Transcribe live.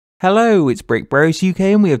Hello, it's Brick Bros UK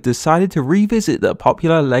and we have decided to revisit the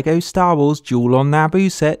popular LEGO Star Wars Duel on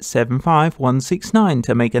Naboo set 75169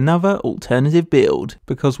 to make another alternative build,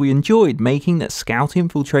 because we enjoyed making the Scout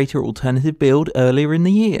Infiltrator alternative build earlier in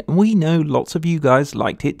the year and we know lots of you guys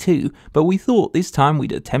liked it too, but we thought this time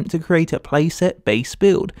we'd attempt to create a playset based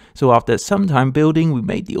build, so after some time building we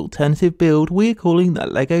made the alternative build we're calling the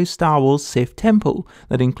LEGO Star Wars Sith Temple,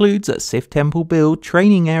 that includes a Sith Temple build,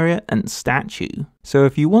 training area and statue. So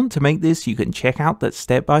if you want to make this, you can check out that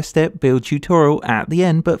step-by-step build tutorial at the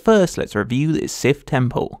end, but first let's review this Sith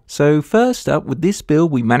Temple. So first up, with this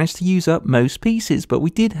build we managed to use up most pieces, but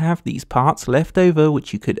we did have these parts left over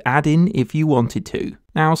which you could add in if you wanted to.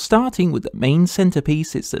 Now starting with the main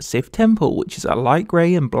centerpiece, it's the Sith Temple, which is a light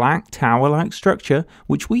grey and black tower-like structure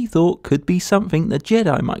which we thought could be something the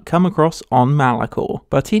Jedi might come across on Malachor.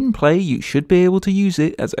 But in play you should be able to use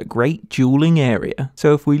it as a great dueling area.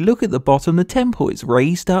 So if we look at the bottom, the temple is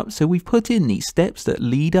raised up, so we've put in these steps that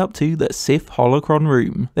lead up to the Sith holocron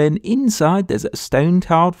room. Then inside there's a stone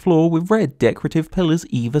tiled floor with red decorative pillars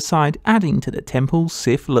either side, adding to the temple's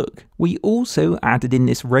Sith look. We also added in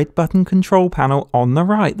this red button control panel on the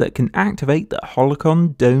right that can activate the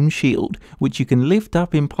holocron dome shield, which you can lift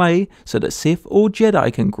up in play so the Sith or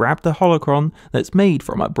Jedi can grab the holocron that's made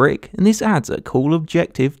from a brick, and this adds a cool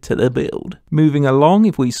objective to the build. Moving along,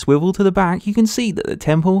 if we swivel to the back you can see that the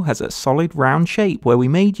temple has a solid round shape where we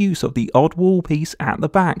made use of the odd wall piece at the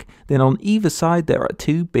back. Then on either side there are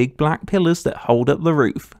two big black pillars that hold up the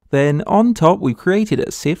roof. Then on top we've created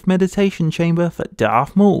a Sith meditation chamber for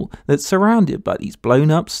Darth Maul that's surrounded by these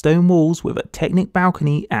blown up stone walls with a Technic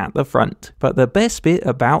balcony at the front. But the best bit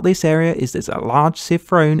about this area is there's a large Sith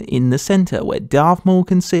throne in the centre where Darth Maul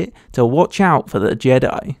can sit to watch out for the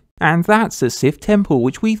Jedi. And that's the Sith Temple,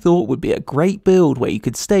 which we thought would be a great build where you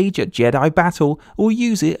could stage a Jedi battle or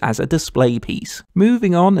use it as a display piece.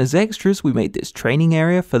 Moving on, as extras we made this training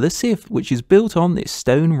area for the Sith, which is built on this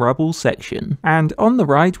stone rubble section. And on the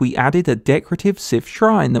right we added a decorative Sith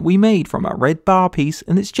shrine that we made from a red bar piece,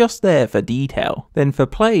 and it's just there for detail. Then for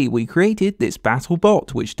play we created this battle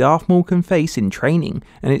bot which Darth Maul can face in training,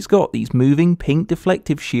 and it's got these moving pink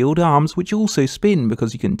deflective shield arms which also spin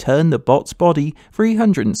because you can turn the bot's body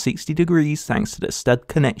 360 degrees thanks to the stud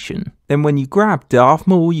connection. Then when you grab Darth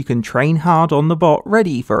Maul you can train hard on the bot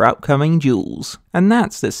ready for upcoming duels. And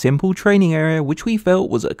that's the simple training area which we felt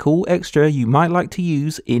was a cool extra you might like to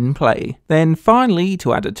use in play. Then finally,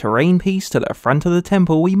 to add a terrain piece to the front of the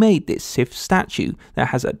temple, we made this Sith statue that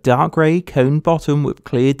has a dark grey coned bottom with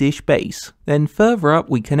clear dish base. Then further up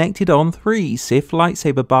we connected on 3 Sith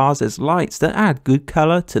lightsaber bars as lights that add good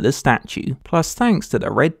colour to the statue. Plus thanks to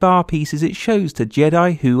the red bar pieces it shows to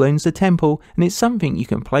Jedi who owns the temple, and it's something you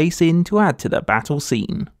can place in to add to the battle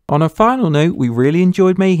scene. On a final note, we really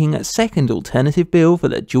enjoyed making a second alternative build for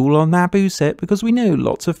the Duel on Naboo set because we know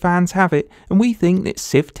lots of fans have it, and we think this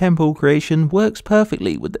Sith Temple creation works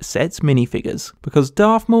perfectly with the set's minifigures, because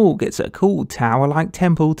Darth Maul gets a cool tower-like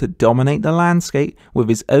temple to dominate the landscape with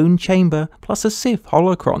his own chamber, plus a Sith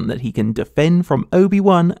holocron that he can defend from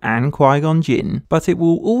Obi-Wan and Qui-Gon Jinn. But it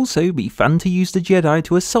will also be fun to use the Jedi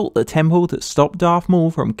to assault the temple to stop Darth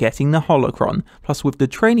Maul from getting the holocron, plus with the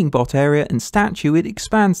training bot area and statue it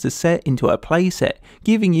expands the set into a playset,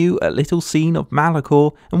 giving you a little scene of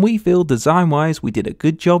Malachor, and we feel design wise we did a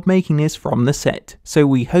good job making this from the set. So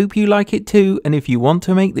we hope you like it too, and if you want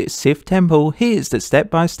to make this Sith Temple, here's the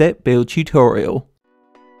step-by-step build tutorial.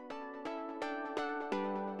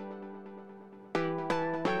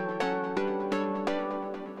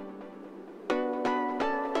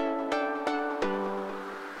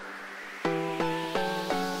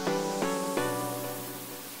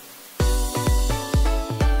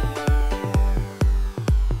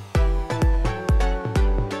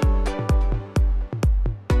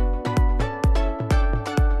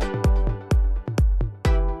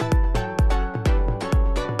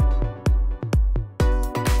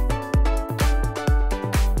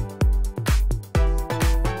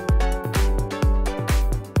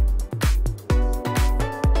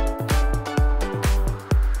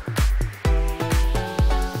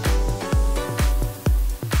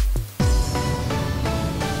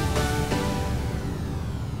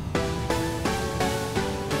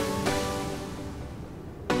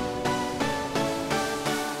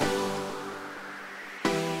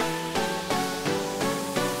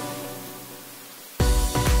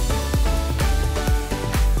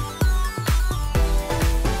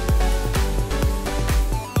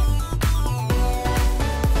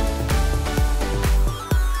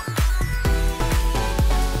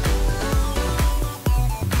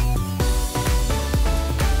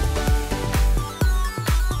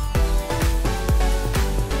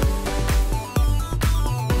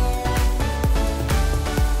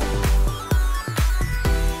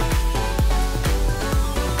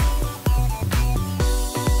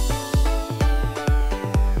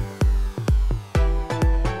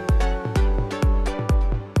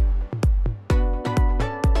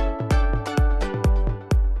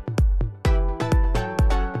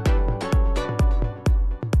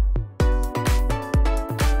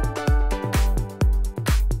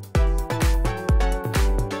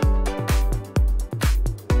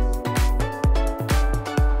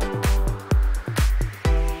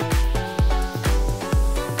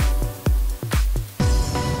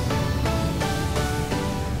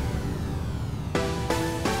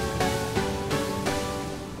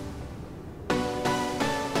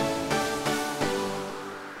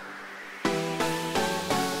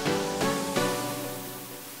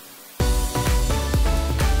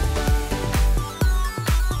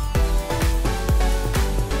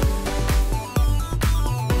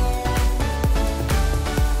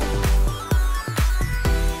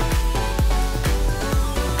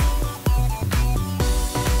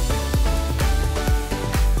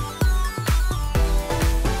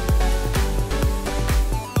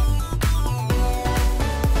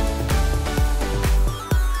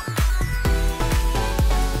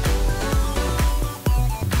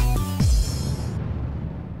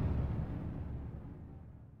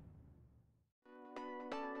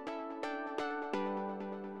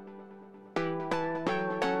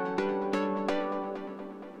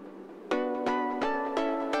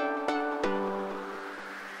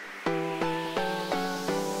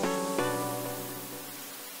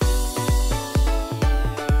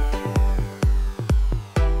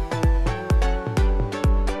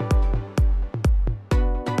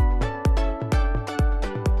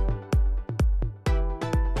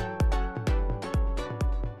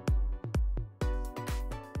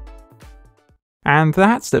 And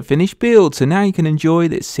that's the finished build, so now you can enjoy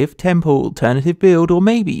this Sith Temple alternative build, or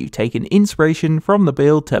maybe you've taken inspiration from the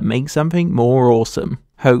build to make something more awesome.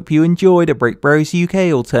 Hope you enjoyed a Brick Bros UK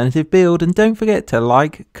alternative build, and don't forget to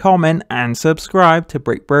like, comment and subscribe to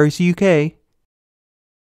Brick Bros UK.